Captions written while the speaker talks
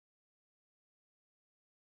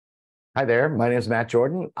Hi there, my name is Matt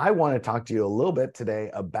Jordan. I want to talk to you a little bit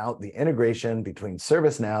today about the integration between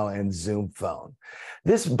ServiceNow and Zoom Phone.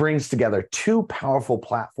 This brings together two powerful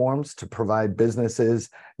platforms to provide businesses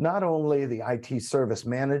not only the IT service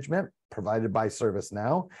management provided by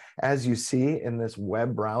ServiceNow, as you see in this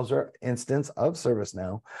web browser instance of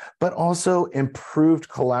ServiceNow, but also improved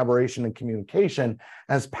collaboration and communication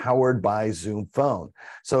as powered by Zoom Phone.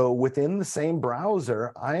 So within the same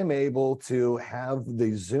browser, I am able to have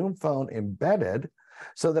the Zoom Phone embedded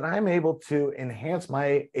so that I'm able to enhance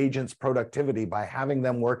my agents' productivity by having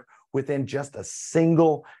them work within just a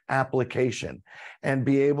single application and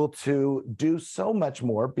be able to do so much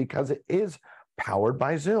more because it is powered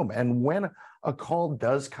by Zoom. And when a call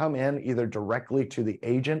does come in either directly to the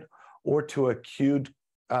agent or to a queued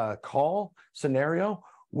call scenario,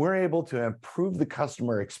 we're able to improve the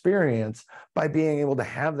customer experience by being able to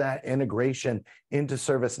have that integration into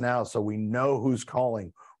ServiceNow so we know who's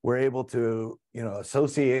calling. We're able to,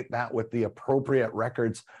 associate that with the appropriate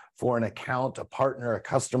records for an account, a partner, a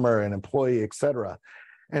customer, an employee, et cetera.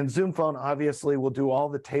 And Zoom Phone obviously will do all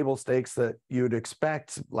the table stakes that you'd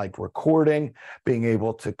expect, like recording, being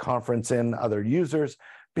able to conference in other users,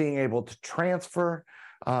 being able to transfer.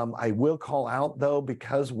 I will call out, though,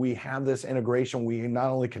 because we have this integration, we not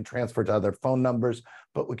only can transfer to other phone numbers,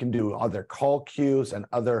 but we can do other call queues and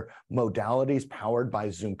other modalities powered by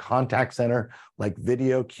Zoom Contact Center, like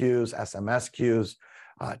video queues, SMS queues,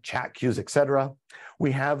 chat queues, et cetera.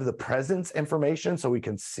 We have the presence information, so we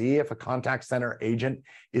can see if a contact center agent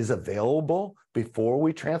is available before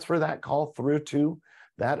we transfer that call through to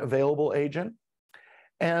that available agent.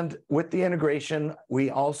 And with the integration,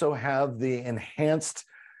 we also have the enhanced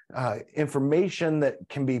information that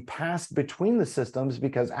can be passed between the systems,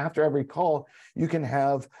 because after every call, you can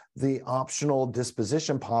have the optional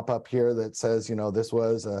disposition pop up here that says, this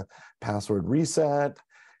was a password reset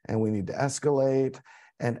and we need to escalate.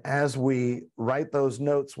 And as we write those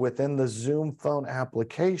notes within the Zoom Phone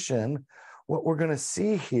application, what we're going to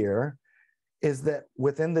see here is that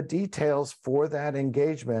within the details for that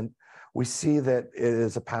engagement, we see that it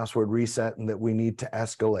is a password reset and that we need to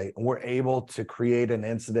escalate. And we're able to create an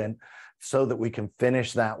incident so that we can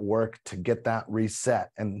finish that work to get that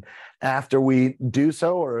reset. And after we do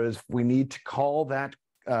so, or if we need to call that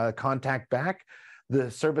contact back, the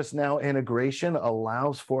ServiceNow integration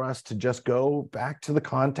allows for us to just go back to the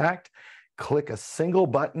contact, click a single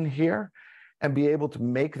button here, and be able to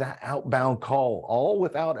make that outbound call, all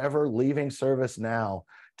without ever leaving ServiceNow,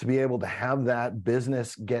 to be able to have that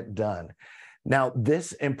business get done. Now,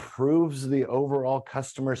 this improves the overall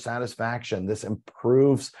customer satisfaction. This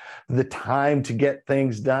improves the time to get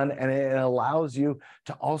things done, and it allows you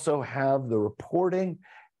to also have the reporting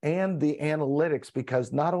and the analytics,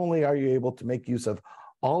 because not only are you able to make use of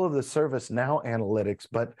all of the ServiceNow analytics,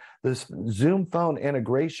 but this Zoom Phone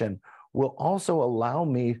integration will also allow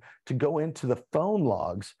me to go into the phone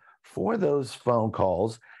logs for those phone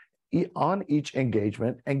calls on each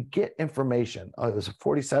engagement and get information. It was a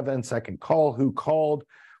 47-second call, who called,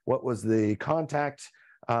 what was the contact,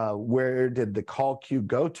 where did the call queue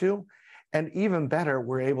go to? And even better,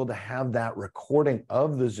 we're able to have that recording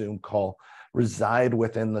of the Zoom call reside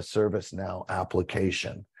within the ServiceNow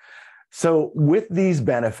application. So with these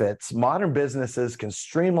benefits, modern businesses can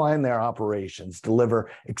streamline their operations,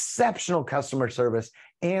 deliver exceptional customer service,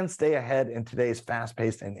 and stay ahead in today's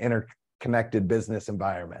fast-paced and interconnected business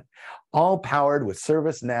environment, all powered with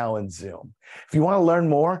ServiceNow and Zoom. If you want to learn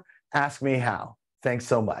more, ask me how. Thanks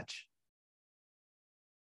so much.